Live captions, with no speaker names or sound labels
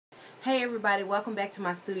Hey everybody, welcome back to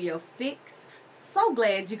my MyStudioPhix. So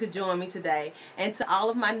glad you could join me today. And to all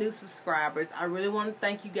of my new subscribers, I really want to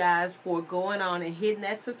thank you guys for going on and hitting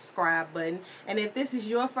that subscribe button. And if this is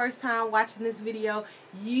your first time watching this video,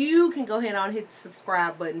 you can go ahead and hit the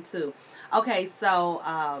subscribe button too. Okay, so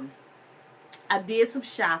I did some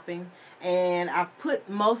shopping and I put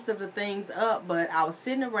most of the things up, but I was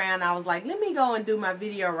sitting around, I was like, let me go and do my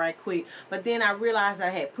video right quick. But then I realized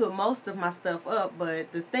I had put most of my stuff up,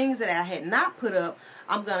 but the things that I had not put up,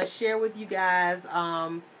 I'm going to share with you guys.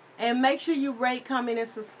 And make sure you rate, comment, and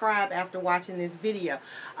subscribe after watching this video.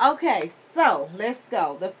 Okay, so let's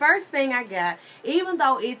go. The first thing I got, even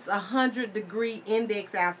though it's 100-degree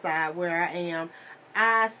index outside where I am,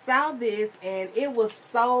 I saw this and it was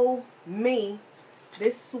so me.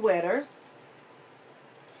 This sweater.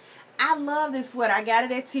 I love this sweater. I got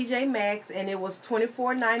it at TJMaxx and it was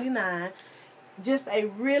 $24.99. Just a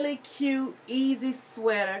really cute, easy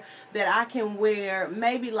sweater that I can wear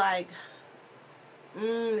maybe like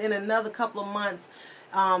in another couple of months.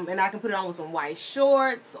 And I can put it on with some white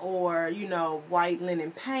shorts or, you know, white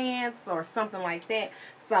linen pants or something like that.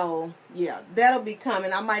 So, yeah, that'll be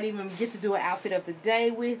coming. I might even get to do an outfit of the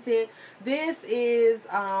day with it. This is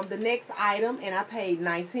the next item, and I paid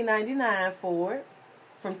 $19.99 for it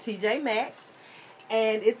from TJMaxx.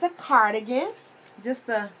 And it's a cardigan, just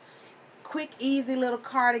a quick, easy little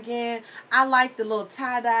cardigan. I like the little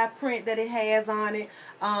tie-dye print that it has on it.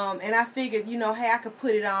 And I figured, you know, hey, I could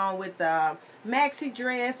put it on with a maxi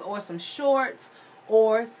dress or some shorts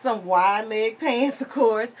or some wide leg pants, of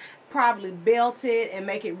course. Probably belt it and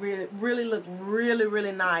make it really look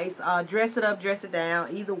really nice. Dress it up, dress it down,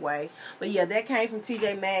 either way. But yeah, that came from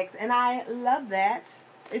TJMaxx and I love that.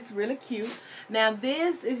 It's really cute. Now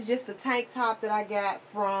this is just a tank top that I got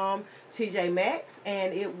from TJMaxx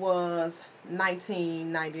and it was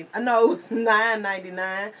 $19.90. No, it was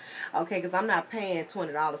 $9.99. Okay, because I'm not paying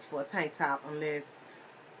 $20 for a tank top unless.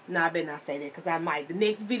 No, I better not say that because I might. The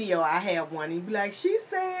next video I have one and you'll be like, she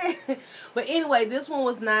said. But anyway, this one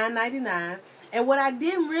was $9.99. And what I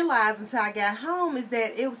didn't realize until I got home is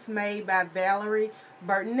that it was made by Valerie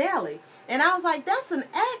Bertinelli. And I was like, that's an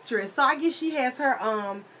actress. So I guess she has her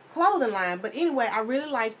clothing line. But anyway, I really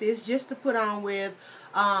like this just to put on with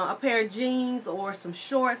a pair of jeans or some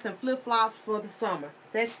shorts and flip-flops for the summer.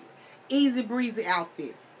 That's easy breezy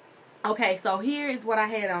outfit. Okay, so here is what I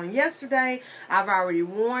had on yesterday. I've already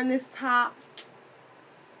worn this top.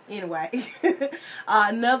 Anyway,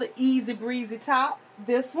 another easy breezy top,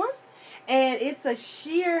 this one. And it's a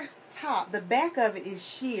sheer top. The back of it is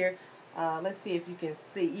sheer. Let's see if you can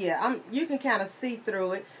see. Yeah, you can kind of see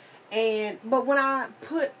through it. But when I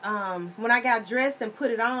got dressed and put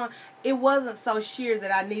it on, it wasn't so sheer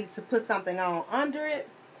that I needed to put something on under it.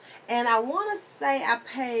 And I want to say I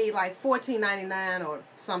paid like $14.99 or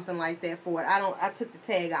something like that for it. I took the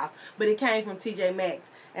tag off, but it came from TJMaxx.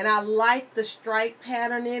 And I like the stripe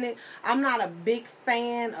pattern in it. I'm not a big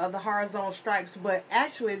fan of the horizontal stripes, but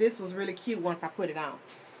actually this was really cute once I put it on.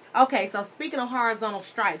 Okay, so speaking of horizontal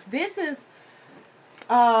stripes, this is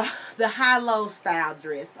the high-low style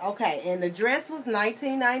dress. Okay, and the dress was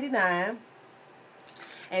 $19.99.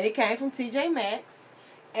 And it came from TJMaxx.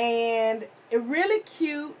 And a really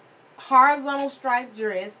cute horizontal stripe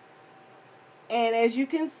dress, and as you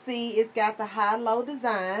can see, it's got the high-low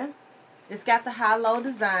design.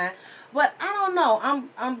 But I don't know.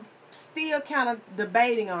 I'm still kind of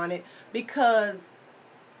debating on it because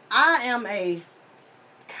I am a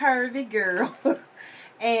curvy girl,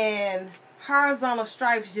 and horizontal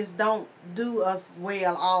stripes just don't do us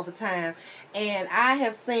well all the time. And I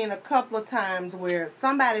have seen a couple of times where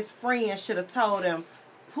somebody's friend should have told them,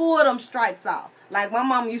 pull them stripes off. Like my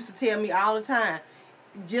mom used to tell me all the time,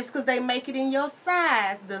 just because they make it in your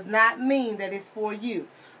size does not mean that it's for you.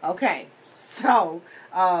 Okay, so,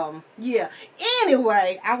 yeah.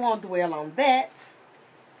 Anyway, I won't dwell on that,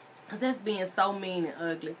 because that's being so mean and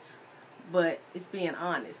ugly, but it's being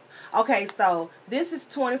honest. Okay, so this is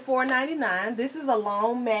 $24.99. This is a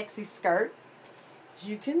long maxi skirt, as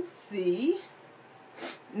you can see.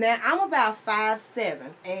 Now, I'm about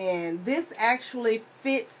 5'7", and this actually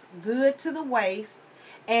fits good to the waist,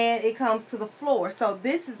 and it comes to the floor. So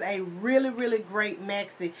this is a really great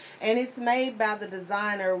maxi, and it's made by the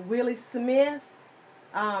designer Willie Smith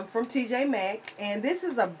from TJMaxx, and this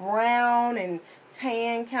is a brown and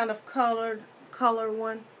tan kind of color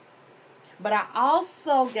one. But I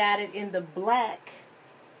also got it in the black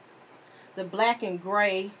and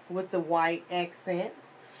gray with the white accents.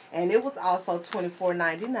 And it was also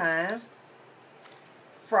 $24.99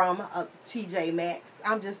 from TJMaxx.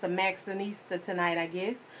 I'm just a Maxxinista tonight, I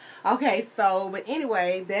guess. Okay, so, but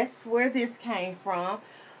anyway, that's where this came from.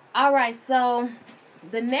 Alright, so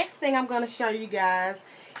the next thing I'm going to show you guys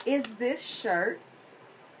is this shirt.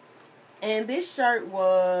 And this shirt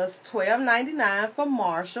was $12.99 from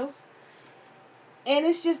Marshalls. And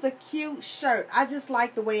it's just a cute shirt. I just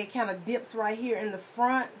like the way it kind of dips right here in the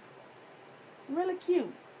front. Really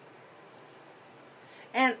cute.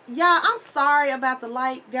 And y'all, I'm sorry about the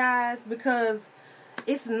light, guys, because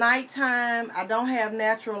it's nighttime. I don't have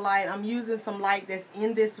natural light. I'm using some light that's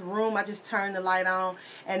in this room. I just turned the light on.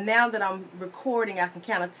 And now that I'm recording, I can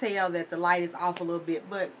kind of tell that the light is off a little bit.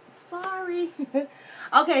 But sorry.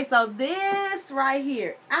 Okay, so this right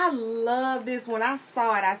here. I love this. When I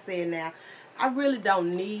saw it, I said, now, I really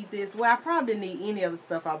don't need this. Well, I probably didn't need any of the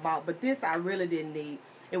stuff I bought. But this I really didn't need.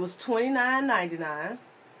 It was $29.99.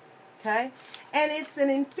 Okay? And it's an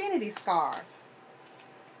infinity scarf.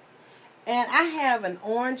 And I have an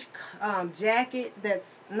orange jacket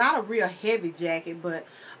that's not a real heavy jacket, but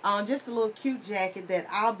just a little cute jacket that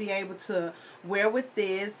I'll be able to wear with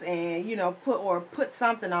this and, you know, put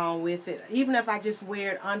something on with it. Even if I just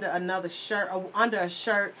wear it under another shirt, or under a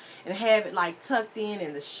shirt, and have it like tucked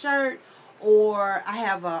in the shirt. Or I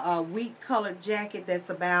have a wheat colored jacket that's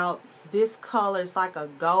about this color. It's like a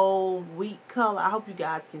gold wheat color. I hope you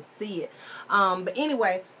guys can see it. But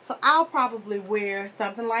anyway, so I'll probably wear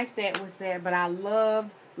something like that with that. But I love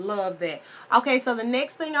that. Okay, so the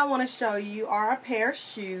next thing I want to show you are a pair of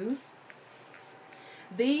shoes.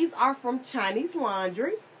 These are from Chinese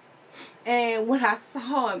Laundry. And when I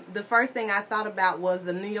saw them, the first thing I thought about was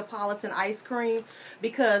the Neapolitan ice cream,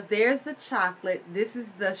 because there's the chocolate, this is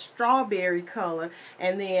the strawberry color,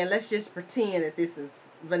 and then let's just pretend that this is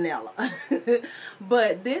vanilla.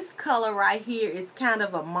 But this color right here is kind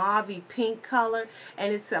of a mauve pink color,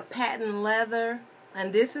 and it's a patent leather,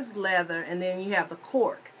 and this is leather, and then you have the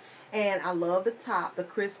cork. And I love the top, the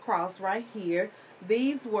crisscross right here.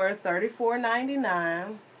 These were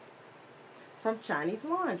 $34.99 from Chinese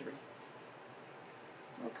Laundry.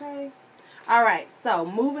 Okay. Alright, so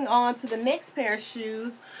moving on to the next pair of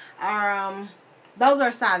shoes are, those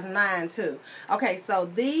are size 9 too. Okay, so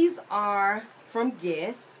these are from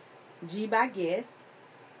Guess, G by Guess.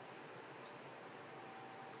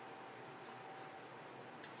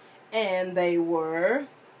 And they were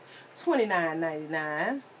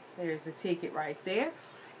 $29.99. There's the ticket right there.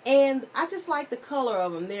 And I just like the color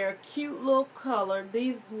of them. They're a cute little color.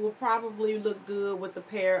 These will probably look good with a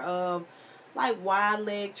pair of like wide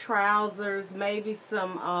leg trousers, maybe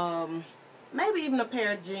some, maybe even a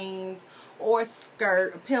pair of jeans or a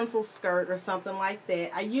skirt, a pencil skirt or something like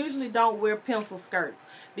that. I usually don't wear pencil skirts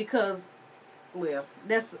because, well,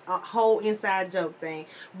 that's a whole inside joke thing.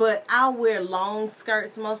 But I'll wear long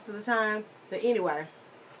skirts most of the time. But anyway,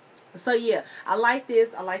 so yeah, I like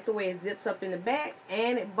this. I like the way it zips up in the back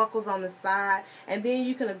and it buckles on the side. And then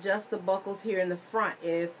you can adjust the buckles here in the front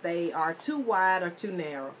if they are too wide or too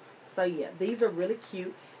narrow. So yeah, these are really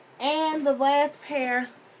cute. And the last pair,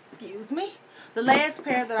 the last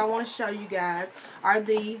pair that I want to show you guys are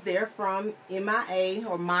these. They're from Mia,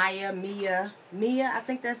 or Mia, I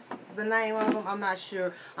think that's the name of them. I'm not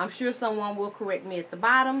sure. I'm sure someone will correct me at the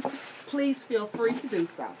bottom. Please feel free to do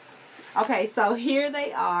so. Okay, so here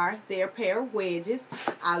they are. They're a pair of wedges.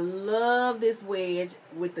 I love this wedge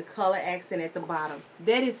with the color accent at the bottom.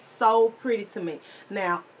 That is so pretty to me.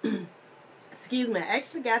 Now, excuse me, I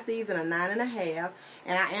actually got these in a 9.5,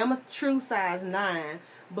 and I am a true size 9,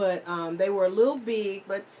 but they were a little big,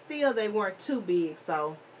 but still they weren't too big,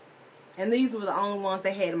 so, and these were the only ones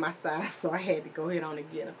they had in my size, so I had to go ahead on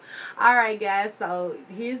and get them. Alright guys, so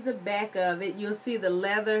here's the back of it. You'll see the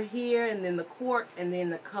leather here, and then the cork, and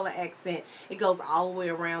then the color accent. It goes all the way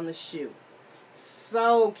around the shoe.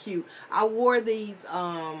 So cute. I wore these,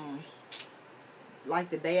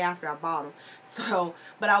 like the day after I bought them. So,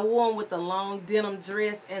 but I wore them with the long denim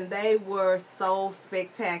dress, and they were so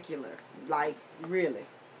spectacular. Like, really.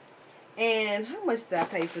 And how much did I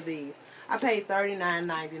pay for these? I paid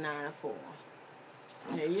 $39.99 for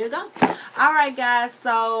them. There you go. Alright guys,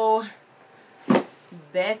 so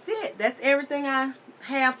that's it. That's everything I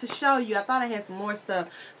have to show you. I thought I had some more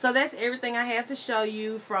stuff. So that's everything I have to show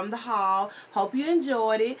you from the haul. Hope you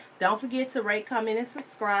enjoyed it. Don't forget to rate, comment, and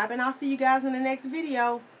subscribe. And I'll see you guys in the next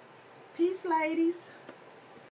video. Peace, ladies.